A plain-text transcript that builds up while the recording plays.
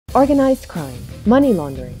Organized crime, money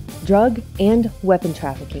laundering, drug and weapon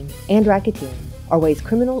trafficking, and racketeering are ways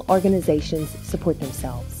criminal organizations support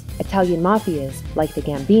themselves. Italian mafias like the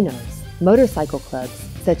Gambinos, motorcycle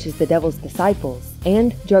clubs such as the Devil's Disciples,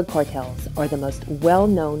 and drug cartels are the most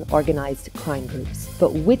well-known organized crime groups.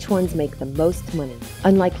 But which ones make the most money?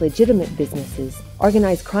 Unlike legitimate businesses,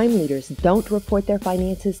 organized crime leaders don't report their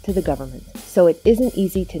finances to the government, so it isn't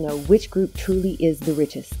easy to know which group truly is the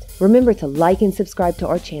richest. Remember to like and subscribe to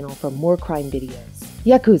our channel for more crime videos.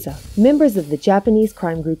 Yakuza. Members of the Japanese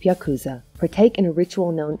crime group Yakuza partake in a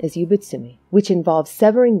ritual known as yubitsume, which involves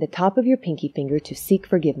severing the top of your pinky finger to seek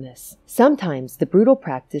forgiveness. Sometimes the brutal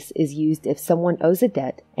practice is used if someone owes a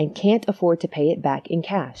debt and can't afford to pay it back in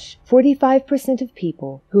cash. 45% of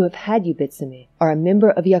people who have had yubitsume are a member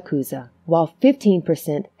of Yakuza, while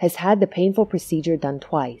 15% has had the painful procedure done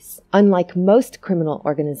twice. Unlike most criminal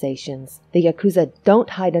organizations, the Yakuza don't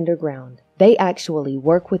hide underground. They actually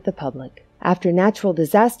work with the public. After natural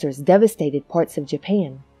disasters devastated parts of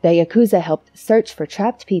Japan, the Yakuza helped search for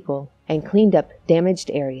trapped people and cleaned up damaged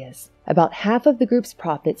areas. About half of the group's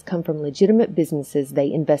profits come from legitimate businesses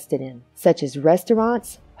they invested in, such as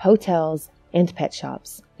restaurants, hotels, and pet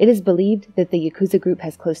shops. It is believed that the Yakuza group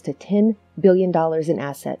has close to $10 billion in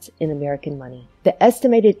assets in American money. The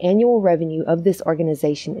estimated annual revenue of this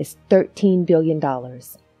organization is $13 billion.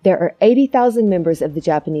 There are 80,000 members of the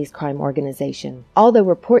Japanese crime organization, although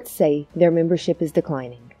reports say their membership is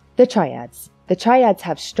declining. The Triads. The Triads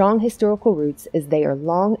have strong historical roots as they are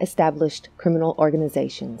long-established criminal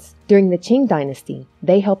organizations. During the Qing dynasty,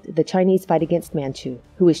 they helped the Chinese fight against Manchu,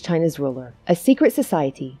 who was China's ruler. A secret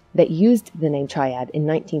society that used the name Triad in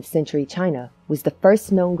 19th century China was the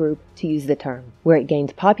first known group to use the term, where it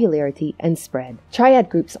gained popularity and spread. Triad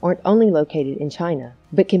groups aren't only located in China,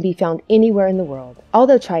 but can be found anywhere in the world.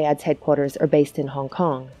 Although Triad's headquarters are based in Hong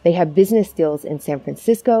Kong, they have business deals in San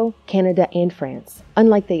Francisco, Canada, and France.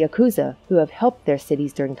 Unlike the Yakuza, who have helped their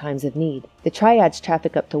cities during times of need, the Triads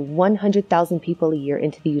traffic up to 100,000 people a year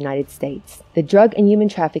into the United States. The drug and human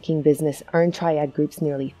trafficking business earned Triad groups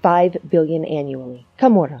nearly $5 billion annually.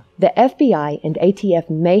 Camorra. The FBI and ATF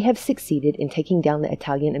may have succeeded in taking down the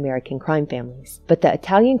Italian-American crime families, but the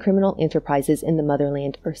Italian criminal enterprises in the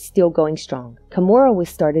motherland are still going strong. Camorra was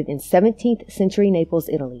started in 17th century Naples,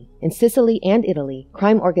 Italy. In Sicily and Italy,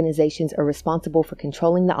 crime organizations are responsible for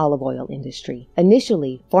controlling the olive oil industry.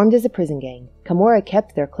 Initially formed as a prison gang, Camorra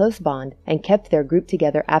kept their close bond and kept their group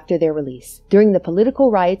together after their release. During the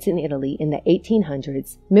political riots in Italy in the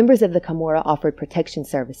 1800s, members of the Camorra offered protection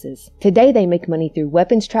services. Today they make money through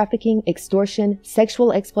weapons trafficking, extortion,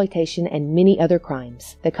 sexual exploitation, and many other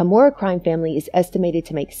crimes. The Camorra crime family is estimated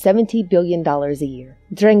to make $70 billion a year.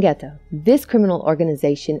 Ndrangheta. This criminal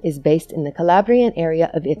organization is based in the Calabrian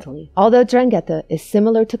area of Italy. Although Ndrangheta is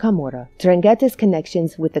similar to Camorra, Ndrangheta's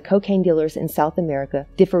connections with the cocaine dealers in South America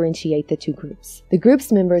differentiate the two groups. The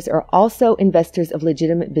group's members are also investors of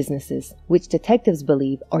legitimate businesses, which detectives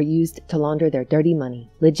believe are used to launder their dirty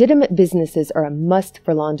money. Legitimate businesses are a must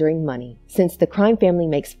for laundering money, since the crime family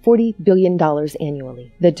makes $40 billion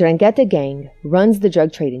annually. The Ndrangheta gang runs the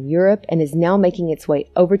drug trade in Europe and is now making its way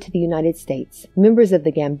over to the United States. Members of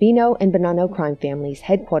the Gambino and Bonanno crime families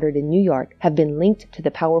headquartered in New York have been linked to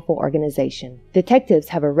the powerful organization. Detectives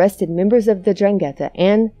have arrested members of the Ndrangheta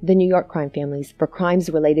and the New York crime families for crimes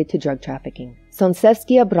related to drug trafficking.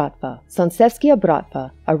 Solntsevskaya Bratva. Solntsevskaya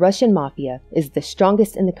Bratva, a Russian mafia, is the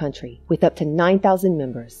strongest in the country, with up to 9,000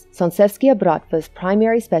 members. Solntsevskaya Bratva's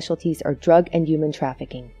primary specialties are drug and human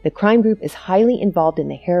trafficking. The crime group is highly involved in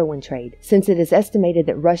the heroin trade, since it is estimated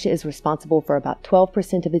that Russia is responsible for about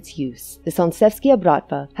 12% of its use. The Solntsevskaya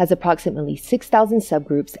Bratva has approximately 6,000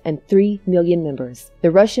 subgroups and 3 million members.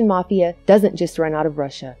 The Russian mafia doesn't just run out of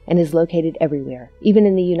Russia and is located everywhere, even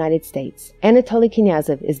in the United States. Anatoly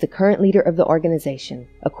Knyazov is the current leader of the organization.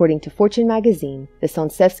 According to Fortune magazine, the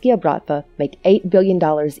Solntsevskaya Bratva make $8 billion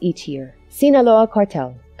each year. Sinaloa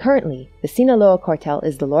Cartel. Currently, the Sinaloa Cartel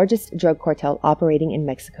is the largest drug cartel operating in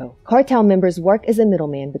Mexico. Cartel members work as a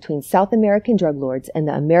middleman between South American drug lords and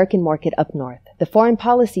the American market up north. The foreign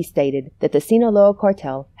policy stated that the Sinaloa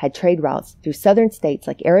Cartel had trade routes through southern states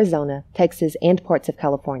like Arizona, Texas, and parts of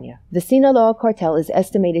California. The Sinaloa Cartel is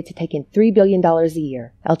estimated to take in $3 billion a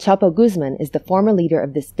year. El Chapo Guzman is the former leader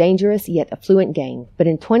of this dangerous yet affluent gang, but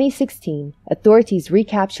in 2016, authorities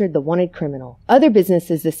recaptured the wanted criminal. Other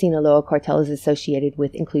businesses the Sinaloa Cartel is associated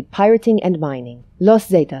with include pirating and mining. Los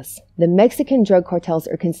Zetas. The Mexican drug cartels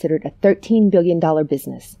are considered a $13 billion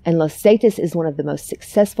business, and Los Zetas is one of the most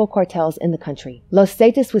successful cartels in the country. Los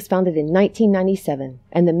Zetas was founded in 1997,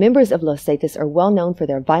 and the members of Los Zetas are well known for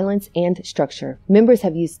their violence and structure. Members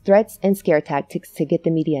have used threats and scare tactics to get the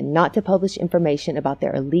media not to publish information about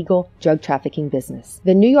their illegal drug trafficking business.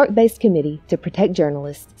 The New York-based Committee to Protect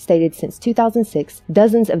Journalists stated since 2006,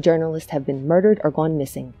 dozens of journalists have been murdered or gone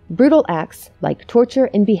missing. Brutal acts, like torture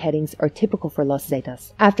and beheadings, are typical for Los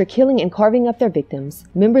Zetas. After killing and carving up their victims,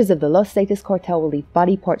 members of the Los Zetas cartel will leave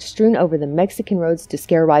body parts strewn over the Mexican roads to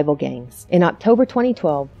scare rival gangs. In October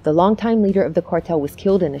 2012, the longtime leader of the cartel was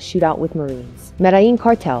killed in a shootout with Marines. Medellin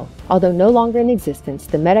Cartel. Although no longer in existence,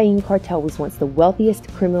 the Medellin Cartel was once the wealthiest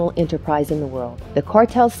criminal enterprise in the world. The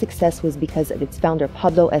cartel's success was because of its founder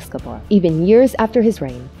Pablo Escobar. Even years after his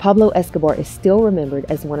reign, Pablo Escobar is still remembered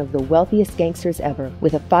as one of the wealthiest gangsters ever,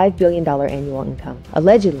 with a $5 billion annual income.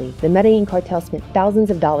 Allegedly, the Medellin Cartel spent thousands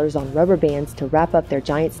of dollars on rubber bands to wrap up their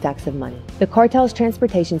giant stacks of money. The cartel's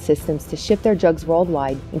transportation systems to ship their drugs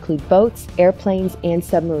worldwide include boats, airplanes, and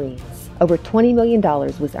submarines. Over $20 million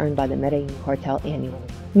was earned by the Medellin Cartel annually.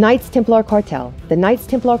 Knights Templar Cartel. The Knights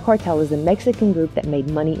Templar Cartel is a Mexican group that made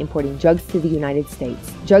money importing drugs to the United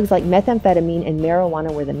States. Drugs like methamphetamine and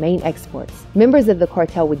marijuana were the main exports. Members of the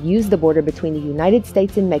cartel would use the border between the United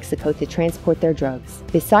States and Mexico to transport their drugs.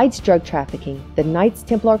 Besides drug trafficking, the Knights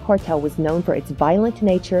Templar Cartel was known for its violent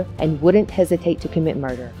nature and wouldn't hesitate to commit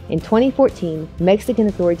murder. In 2014, Mexican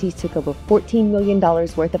authorities took over $14 million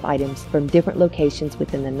worth of items from different locations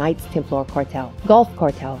within the Knights Templar Cartel. Gulf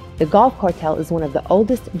Cartel. The Gulf Cartel is one of the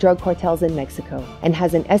oldest drug cartels in Mexico and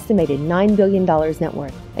has an estimated $9 billion net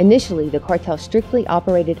worth. Initially, the cartel strictly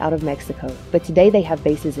operated out of Mexico, but today they have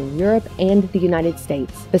bases in Europe and the United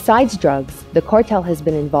States. Besides drugs, the cartel has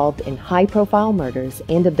been involved in high-profile murders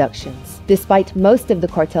and abductions. Despite most of the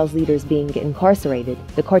cartel's leaders being incarcerated,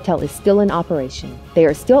 the cartel is still in operation. They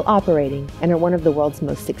are still operating and are one of the world's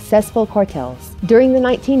most successful cartels. During the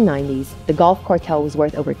 1990s, the Gulf Cartel was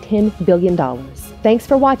worth over $10 billion. Thanks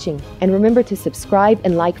for watching, and remember to subscribe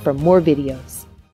and like for more videos.